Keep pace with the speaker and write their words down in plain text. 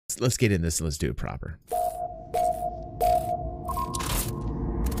Let's get in this and let's do it proper.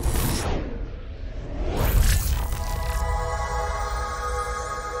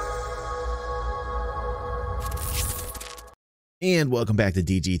 And welcome back to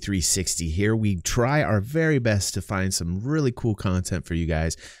DG360 here. We try our very best to find some really cool content for you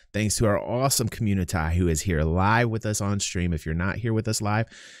guys. Thanks to our awesome community who is here live with us on stream. If you're not here with us live,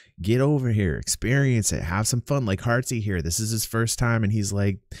 get over here, experience it, have some fun. Like Heartsy here, this is his first time and he's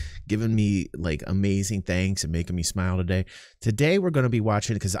like giving me like amazing thanks and making me smile today. Today we're going to be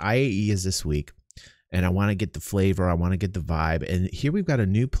watching because IAE is this week and I want to get the flavor, I want to get the vibe. And here we've got a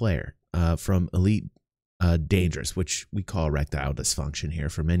new player from Elite Dangerous, which we call erectile dysfunction here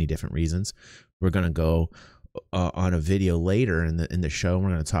for many different reasons. We're going to go on a video later in the show. We're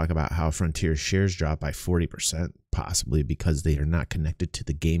going to talk about how Frontier shares dropped by 40%, possibly because they are not connected to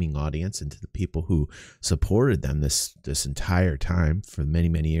the gaming audience and to the people who supported them this entire time for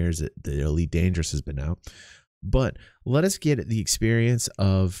many years that the Elite Dangerous has been out. But let us get the experience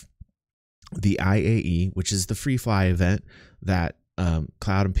of the IAE, which is the free fly event that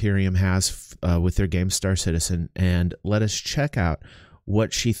Cloud Imperium has with their game Star Citizen, and let us check out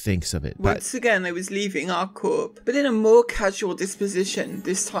what she thinks of it. Once again, I was leaving our corp, but in a more casual disposition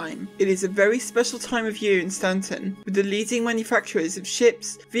this time. It is a very special time of year in Stanton, with the leading manufacturers of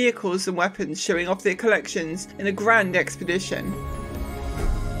ships, vehicles and weapons showing off their collections in a grand expedition.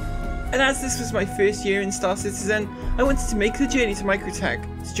 And as this was my first year in Star Citizen, I wanted to make the journey to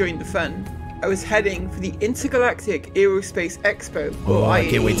Microtech to join the fun. I was heading for the Intergalactic Aerospace Expo, or IAE, I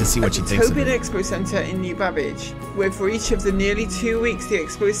can't wait to see what she thinks of it. Tobin Expo Center in New Babbage, where for each of the nearly 2 weeks the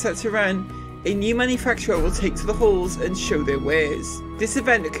expo is set to run, a new manufacturer will take to the halls and show their wares. This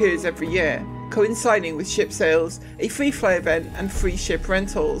event occurs every year, coinciding with ship sales, a free fly event and free ship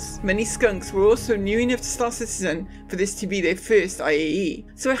rentals. Many skunks were also new enough to Star Citizen for this to be their first IAE,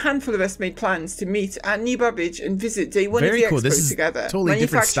 so a handful of us made plans to meet at New Babbage and visit day one of the expo together. Totally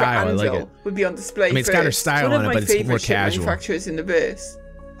different style. I like it. Would be on display. I mean, it's got her style on it, but it's more casual. Manufacturers in the verse.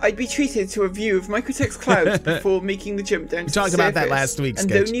 I'd be treated to a view of Microtech's clouds before making the jump down to the surface. We talked about that last week, and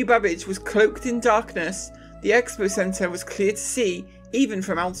though New Babbage was cloaked in darkness, the expo center was clear to see, even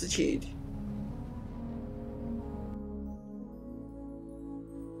from altitude.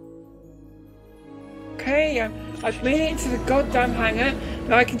 Okay, I've made it into the goddamn hangar.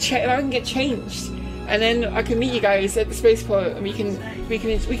 Now I can check. Now I can get changed, and then I can meet you guys at the spaceport, and we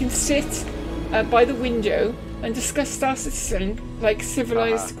can sit by the window and discuss Star Citizen like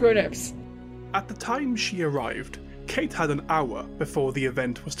civilized grown-ups. At the time she arrived, Kate had an hour before the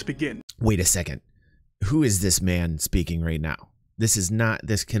event was to begin. Wait a second. Who is this man speaking right now? This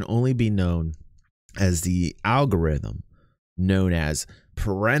can only be known as the algorithm known as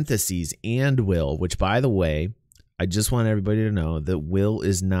parentheses and Will, which, by the way, I just want everybody to know that Will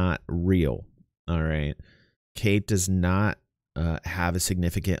is not real. All right. Kate does not have a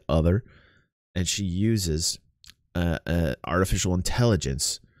significant other, and she uses artificial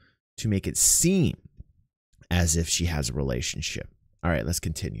intelligence to make it seem as if she has a relationship. All right, let's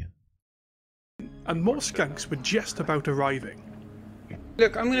continue. And more skunks were just about arriving.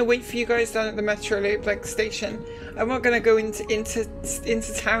 Look, I'm gonna wait for you guys down at the Metro like station. I'm not gonna go into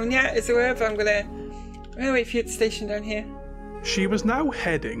town yet, as it were, but I'm gonna wait for you at the station down here. She was now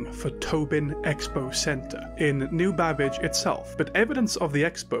heading for Tobin Expo Center in New Babbage itself, but evidence of the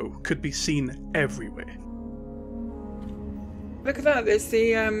expo could be seen everywhere. Look at that, there's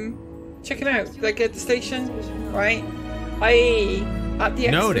the check it out, like at the station, right? At the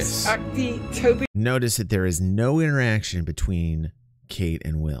Notice at the Tobin. Notice that there is no interaction between Kate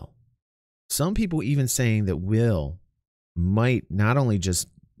and Will. Some people even saying that Will might not only just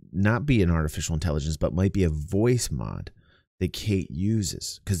not be an artificial intelligence, but might be a voice mod that Kate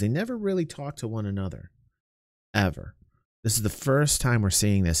uses, because they never really talk to one another, ever. This is the first time we're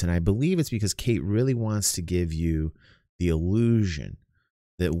seeing this, and I believe it's because Kate really wants to give you the illusion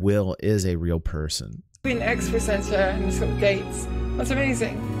that Will is a real person. In Expo Center and it's got gates. That's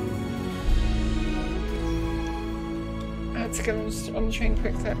amazing. I had to get on the train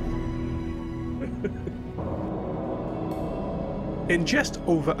quick there. In just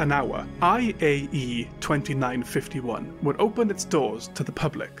over an hour, IAE 2951 would open its doors to the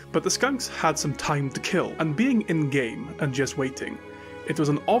public, but the skunks had some time to kill, and being in-game and just waiting, it was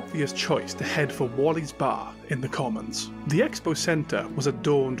an obvious choice to head for Wally's Bar in the Commons. The Expo Center was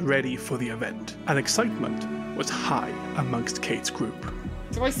adorned ready for the event, and excitement was high amongst Kate's group.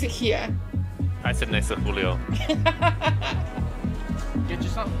 Do I sit here? I sit next to Julio.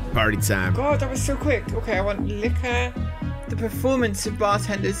 Party time. God, that was so quick. Okay, I want liquor, The performance of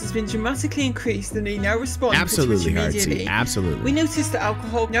bartenders has been dramatically increased and they now respond Absolutely, pretty much immediately. Absolutely. We noticed that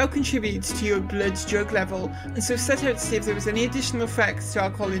alcohol now contributes to your blood's drug level, and so set out to see if there was any additional effects to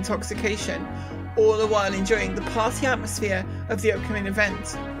alcohol intoxication, all the while enjoying the party atmosphere of the upcoming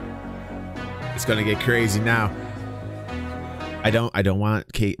event. It's gonna get crazy now. I don't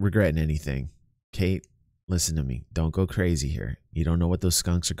want Kate regretting anything. Kate, listen to me. Don't go crazy here. You don't know what those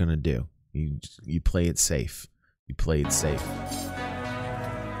skunks are gonna do. You play it safe. You play it safe.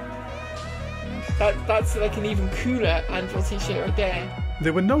 That's like an even cooler Anvil t-shirt right there.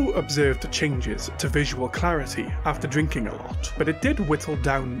 There were no observed changes to visual clarity after drinking a lot, but it did whittle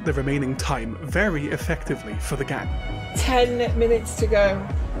down the remaining time very effectively for the gang. 10 minutes to go.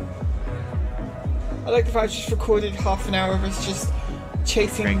 I like the fact I just recorded half an hour of us just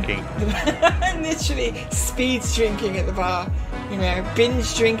chasing Drinking. literally speeds drinking at the bar, you know,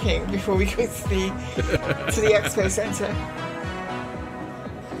 binge drinking before we go to the Expo Centre.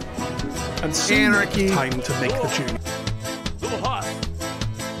 And soon Anarchy. time to make the tune. Du hast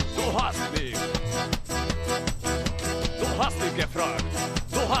mich. Du hast mich gefragt.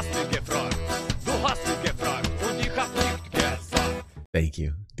 Du hast mich gefragt. Du hast mich gefragt. Und ich hab nicht gesagt. Thank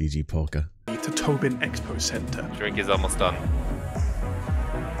you, DG Polka. To Tobin Expo Center. Drink is almost done.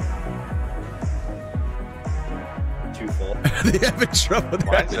 Too full. They're having trouble.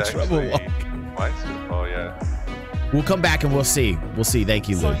 Mine's too full, yeah. We'll come back and we'll see. We'll see. Thank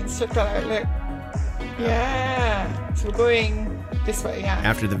you, Lou. Signs, check that out, look. Yeah. So we're going this way, yeah.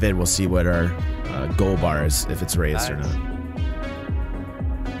 After the vid, we'll see what our goal bar is, if it's raised or not.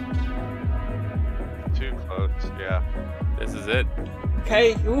 Too close, yeah. This is it.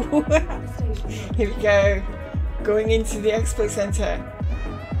 Okay. Ooh. Here we go. Going into the Expo Centre.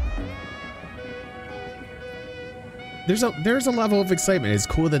 There's a level of excitement. It's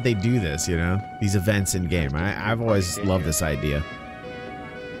cool that they do this, you know, these events in game. I've always loved this idea.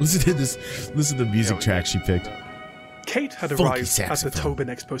 Listen to this. Listen to the music track she picked. Kate had Funky arrived at the saxophone. Tobin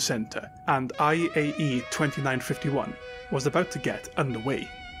Expo Center, and IAE 2951 was about to get underway.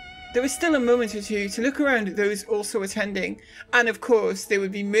 There was still a moment or two to look around at those also attending, and of course there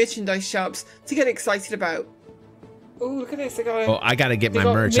would be merchandise shops to get excited about. Oh, look at this! I gotta get my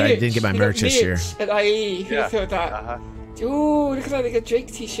merch. I didn't get my merch this year. At IAE, who thought that? Oh, look at that! They got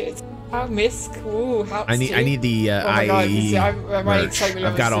Drake t-shirts. How Misk. Oh, how I need the IAE merch.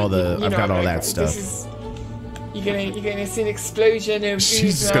 I've got all that stuff. This is, you're gonna see an explosion of.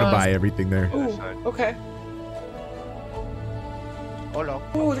 She's just gonna buy everything there. Oh, okay. Oh,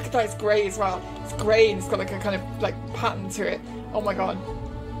 look at that! It's grey as well. It's grey and it's got like a kind of like pattern to it. Oh my god.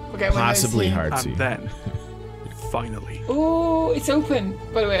 Okay, possibly hard And to. then, finally. Oh, it's open.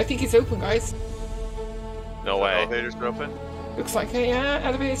 By the way, I think it's open, guys. No way. Elevators are open? Looks like it. Yeah,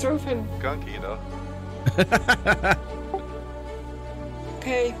 elevators are open. Gunky, though.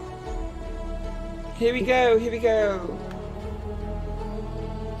 Okay. Here we go. Here we go.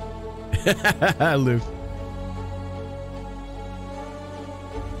 Luke.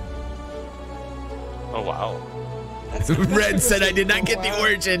 Oh wow. Red said I did not get the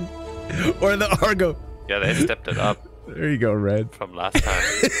origin or the Argo. Yeah, they stepped it up There you go, Red. from last time.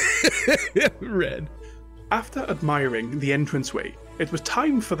 Red. After admiring the entranceway, it was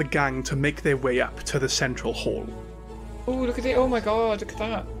time for the gang to make their way up to the central hall. Oh, look at it. Oh my god, look at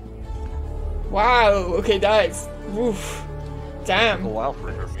that. Wow. Okay, guys. Oof. Damn. Wow,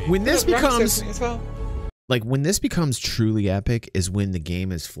 for me. When this Look, Ramp's becomes opening as well. like when this becomes truly epic is when the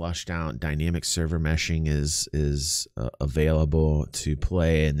game is flushed out, dynamic server meshing is available to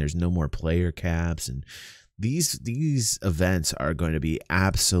play, and there's no more player caps, and these events are going to be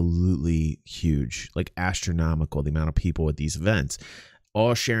absolutely huge, like astronomical, the amount of people at these events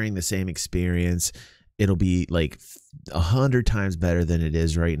all sharing the same experience. It'll be like 100 times better than it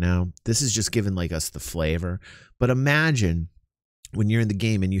is right now. This is just giving like us the flavor, but imagine when you're in the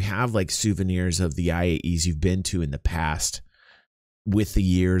game and you have like souvenirs of the IAEs you've been to in the past with the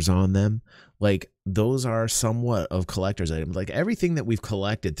years on them, like those are somewhat of collector's items. Like everything that we've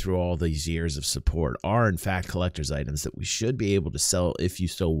collected through all these years of support are in fact collector's items that we should be able to sell if you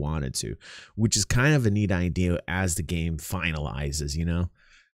so wanted to, which is kind of a neat idea as the game finalizes, you know?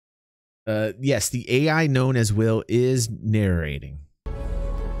 Yes, the AI known as Will is narrating.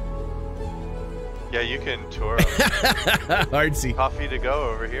 Yeah, you can tour. Artsy. Coffee to go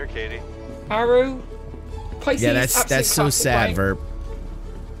over here, Katie. Arrow. Pisces, Yeah, that's absolute so classic, sad, right? Verb.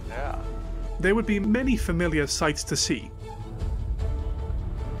 Yeah. There would be many familiar sights to see.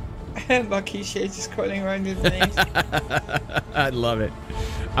 Lucky shit just crawling around underneath. I love it.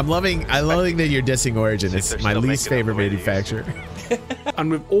 I'm loving that you're dissing Origin. It's my least favorite manufacturer.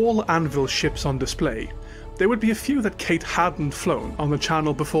 And with all Anvil ships on display, there would be a few that Kate hadn't flown on the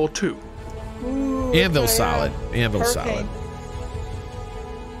channel before too. Ooh, Anvil's okay, solid. Anvil's solid. Hurricane.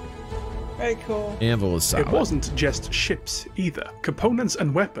 Very cool. Anvil is solid. It wasn't just ships either. Components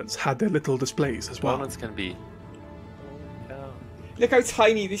and weapons had their little displays as well. Components can be. Oh. Look how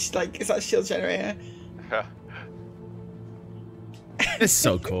tiny this is that shield generator. It's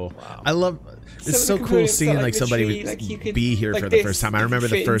so cool. Wow. I love. It's so cool seeing like somebody be here for the first time. I remember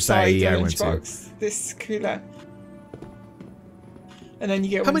the first IAE I went to. This cooler. And then you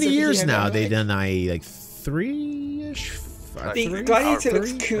get. How many years now they done IAE? Like 3-ish. The Gladiator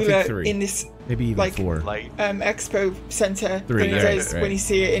looks cooler in this maybe even 4. Expo center 3, than it does when you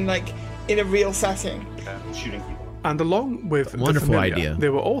see it in a real setting. Shooting people. And along with Wonderful the familiar, idea.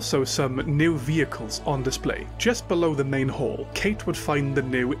 there were also some new vehicles on display. Just below the main hall, Kate would find the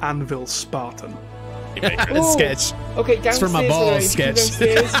new Anvil Spartan. Ooh. Sketch. Okay, downstairs. for my balls, sketch.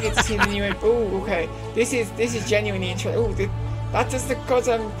 Downstairs, you get to see the new. Oh, okay. This is genuinely interesting. Oh, that does look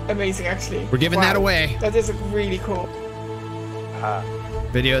goddamn amazing, actually. We're giving that away. That does look really cool.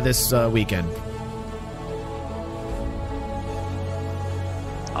 Video this weekend.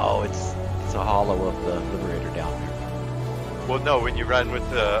 Oh, it's a hollow of the Liberator down there. Well, no, when you run with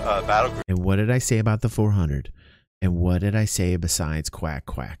the battle group. And what did I say about the 400? And what did I say besides quack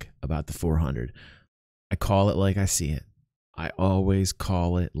quack about the 400? I call it like I see it. I always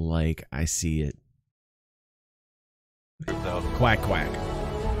call it like I see it. Quack quack.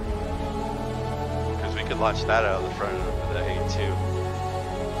 Because we could launch that out of the front of the A2.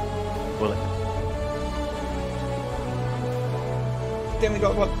 Will it? Then we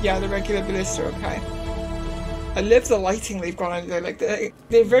got the regular ballista. Okay. I love the lighting they've got on there. Like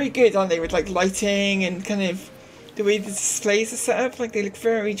they're very good, aren't they? With like lighting and kind of the way the displays are set up. Like they look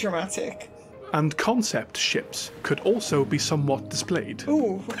very dramatic. And concept ships could also be somewhat displayed.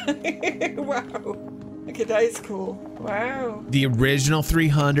 Ooh, wow. Okay, that is cool. Wow. The original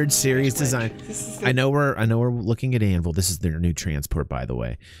 300 series design. I know we're looking at Anvil. This is their new transport, by the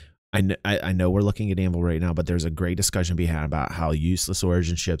way. I know we're looking at Anvil right now, but there's a great discussion to be had about how useless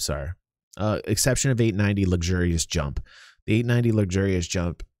Origin ships are. Exception of 890 luxurious jump. The 890 luxurious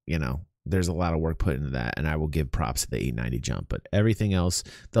jump, there's a lot of work put into that, and I will give props to the 890 jump. But everything else,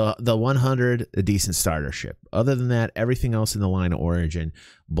 the 100, a decent starter ship. Other than that, everything else in the line of Origin,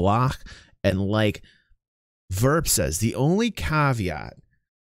 block, and like Verp says, the only caveat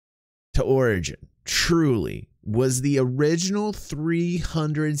to Origin, truly, was the original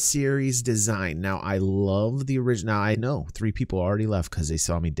 300 series design. Now, I love the original. Now, I know 3 people already left because they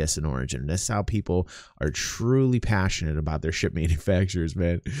saw me diss in Origin. That's how people are truly passionate about their ship manufacturers,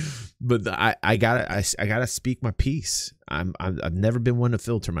 man. But I gotta speak my piece. I've never been one to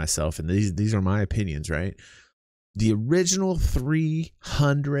filter myself, and these are my opinions, right? The original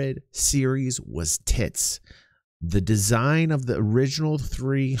 300 series was tits. The design of the original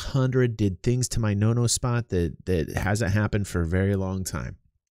 300 did things to my no-no spot that hasn't happened for a very long time.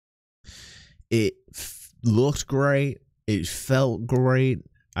 It looked great. It felt great.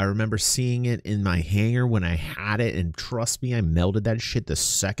 I remember seeing it in my hangar when I had it, and trust me, I melded that shit the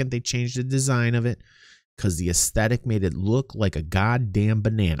second they changed the design of it, because the aesthetic made it look like a goddamn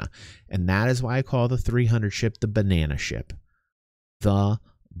banana. And that is why I call the 300 ship the banana ship. The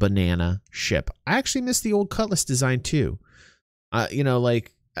banana ship. I actually miss the old Cutlass design too. I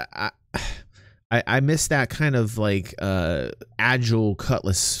miss that kind of like agile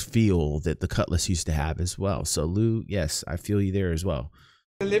Cutlass feel that the Cutlass used to have as well. So Lou, yes, I feel you there as well.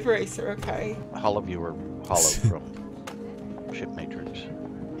 The Liberator, okay. All of you are hollow from Ship Matrix.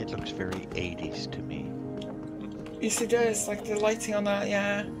 It looks very 80s to me. Yes, it does. Like the lighting on that,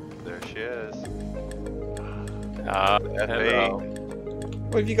 yeah. There she is. Hello.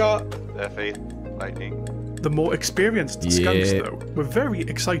 What have you got? F8 Lightning. The more experienced skunks, though, were very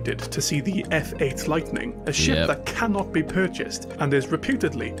excited to see the F8 Lightning, a ship that cannot be purchased and is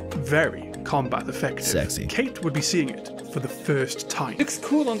reputedly very combat effective. Sexy. Kate would be seeing it for the first time. Looks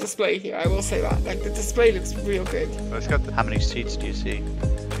cool on display here, I will say that. Like the display looks real good. Oh, it's got How many seats do you see?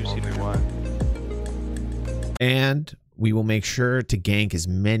 2 seats. only one. And we will make sure to gank as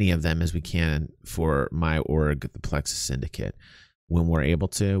many of them as we can for my org, the Plexus Syndicate. When we're able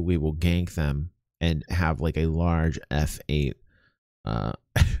to, we will gank them and have like a large F8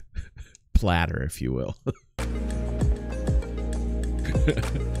 platter, if you will.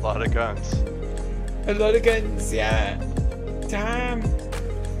 A lot of guns. A lot of guns, yeah. Damn.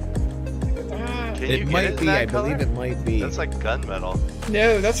 Look at that. Can you It get might in be, that I color? believe it might be. That's like gunmetal.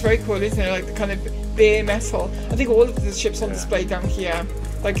 No, that's very cool, isn't it? Like the kind of bare metal. I think all of the ships on display down here,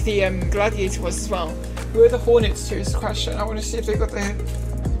 like the Gladiator was as well. Where are the Hornets to is the question. I want to see if they got the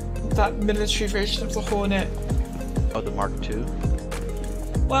that military version of the Hornet. Oh, the Mark II?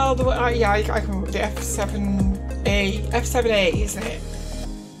 Well, yeah, I can remember the F7A. F7A, isn't it?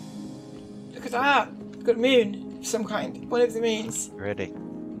 Look at that. We've got a moon of some kind. One of the moons. Ready.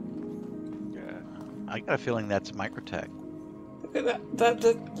 Yeah. I got a feeling that's Microtech. Look at that.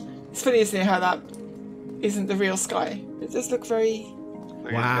 It's funny, isn't it, how that isn't the real sky. It does look very...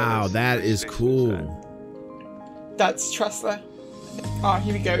 Wow, that is cool. That's Tressler. Oh,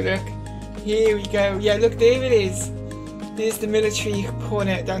 here we go, look. Here we go. Yeah, look, there it is. There's the military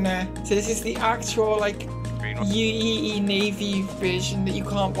Hornet down there. So this is the actual, like, IAE Navy version that you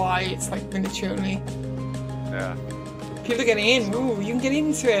can't buy. It's, like, military only. Yeah. People are getting in. Ooh, you can get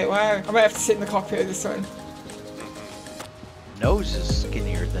into it. Wow. I might have to sit in the cockpit of this one. Nose is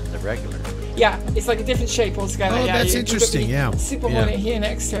skinnier than the regular. Yeah, it's like a different shape altogether. Oh, yeah, that's you've got interesting, the yeah. Super Yeah. Hornet here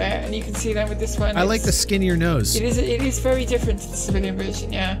next to it, and you can see that with this one. I like the skinnier nose. It is very different to the civilian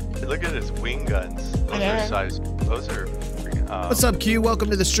version, yeah. Look at his wing guns. I Those know. are size. Those are freaking. What's up, Q?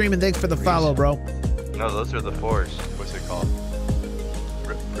 Welcome to the stream and thanks for the follow, bro. No, those are the Force. What's it called?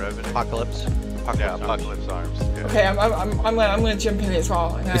 Revenant. Apocalypse. Yeah, Apocalypse arms. Yeah. Okay, I'm gonna jump in as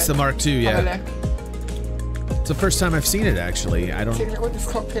well. It's the Mark II, Have a yeah. look. It's the first time I've seen it, actually. I Take a look what this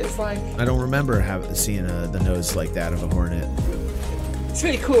cockpit is like. don't remember seeing the nose like that of a Hornet. It's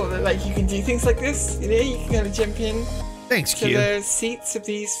really cool that like you can do things like this. You know, you can kind of jump in Thanks, to Q. the seats of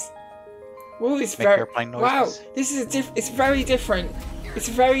these. Whoa, it's Make very airplane wow. noises. This is it's very different. It's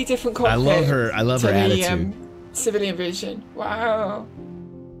a very different cockpit. I love her to the, attitude. Civilian version. Wow.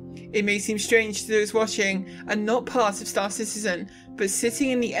 It may seem strange to those watching and not part of Star Citizen, but sitting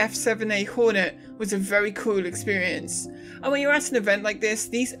in the F7A Hornet was a very cool experience. And when you're at an event like this,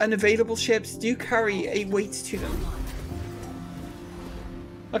 these unavailable ships do carry a weight to them.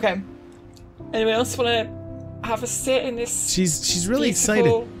 Okay. Anyone else want to have a sit in this? She's really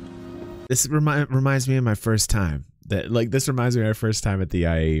beautiful- excited. This reminds me of my first time. This reminds me of our first time at the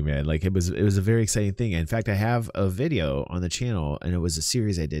IAE, man. Like it was a very exciting thing. In fact, I have a video on the channel, and it was a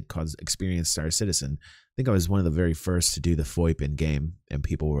series I did called Experience Star Citizen. I think I was one of the very first to do the FOIP in game, and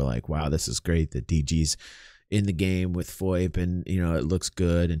people were like, "Wow, this is great. The DG's in the game with FOIP, and you know it looks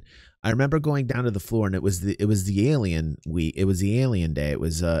good." And I remember going down to the floor, and it was the alien week. It was the alien day. It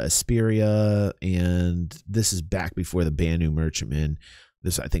was Asperia, and this is back before the Banu Merchantman.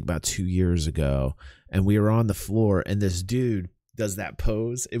 This I think about 2 years ago. And we were on the floor, and this dude does that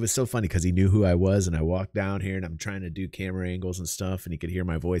pose. It was so funny because he knew who I was, and I walked down here, and I'm trying to do camera angles and stuff, and he could hear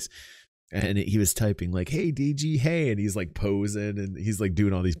my voice. And he was typing like, "Hey, DG, hey," and he's like posing, and he's like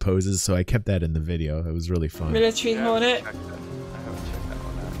doing all these poses. So I kept that in the video. It was really fun. Military Hornet. I haven't checked that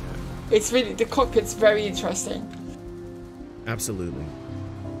one out yet. It's really, the cockpit's very interesting. Absolutely.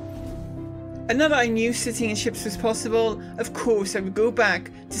 And now that I knew sitting in ships was possible, of course I would go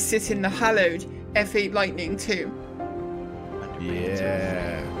back to sit in the hallowed F8 Lightning too.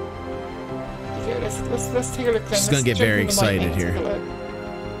 Yeah. Okay, let's take a look then. She's gonna Let's get jump very in the excited Lightning, here. take a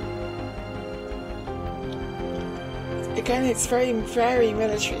look. Again, it's very, very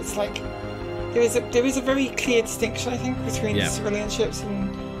military. It's like there is a very clear distinction, I think, between the civilian ships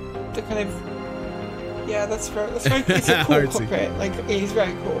and the kind of that's very it's a cool Artsy. cockpit. Like it is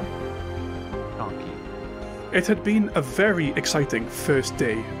very cool. It had been a very exciting first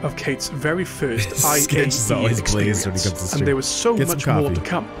day of Kate's very first Sketch is always IAE blazed when he experience, comes to stream. and there was so Get some much more coffee. to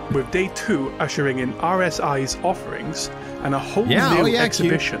come, with day 2 ushering in RSI's offerings and a whole Yeah, new oh yeah,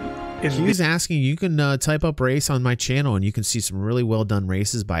 exhibition. Q's asking, you can type up race on my channel, and you can see some really well done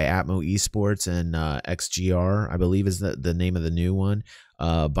races by Atmo Esports and XGR, I believe is the name of the new one,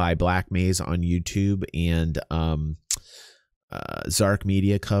 by Black Maze on YouTube, and Zark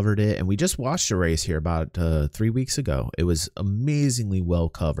Media covered it, and we just watched a race here about 3 weeks ago. It was amazingly well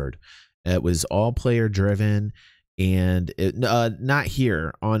covered. It was all player driven, and it, not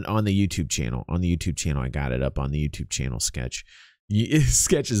here on the YouTube channel. On the YouTube channel, I got it up on the YouTube channel. Sketch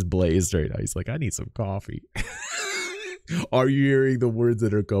is blazed right now. He's like, I need some coffee. Are you hearing the words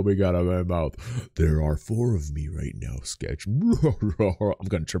that are coming out of my mouth? There are 4 of me right now, Sketch. I'm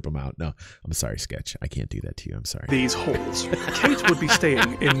going to trip him out. No, I'm sorry, Sketch. I can't do that to you. I'm sorry. These halls. Kate would be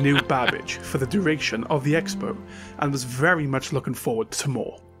staying in New Babbage for the duration of the expo, and was very much looking forward to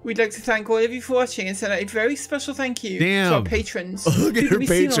more. We'd like to thank all of you for watching and send out a very special thank you to our patrons. Look at who her can be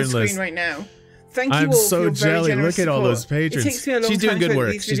seen patron on screen list. right now. Thank you I'm all so for your very jelly. generous Look at all support. those patrons. It takes me a long She's time doing good to put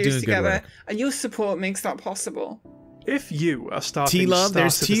work. these She's videos doing good together, work. and your support makes that possible. If you are starting T-Love, Star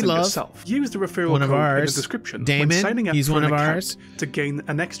there's Citizen T-Love. yourself, use the referral One of code in the ours. description Damon, when signing up he's for one an of account ours. to gain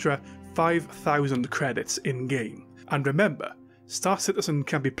an extra 5,000 credits in-game. And remember, Star Citizen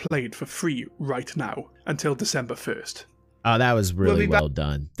can be played for free right now until December 1st. Oh, that was really be back. well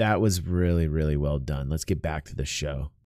done. That was really, really well done. Let's get back to the show.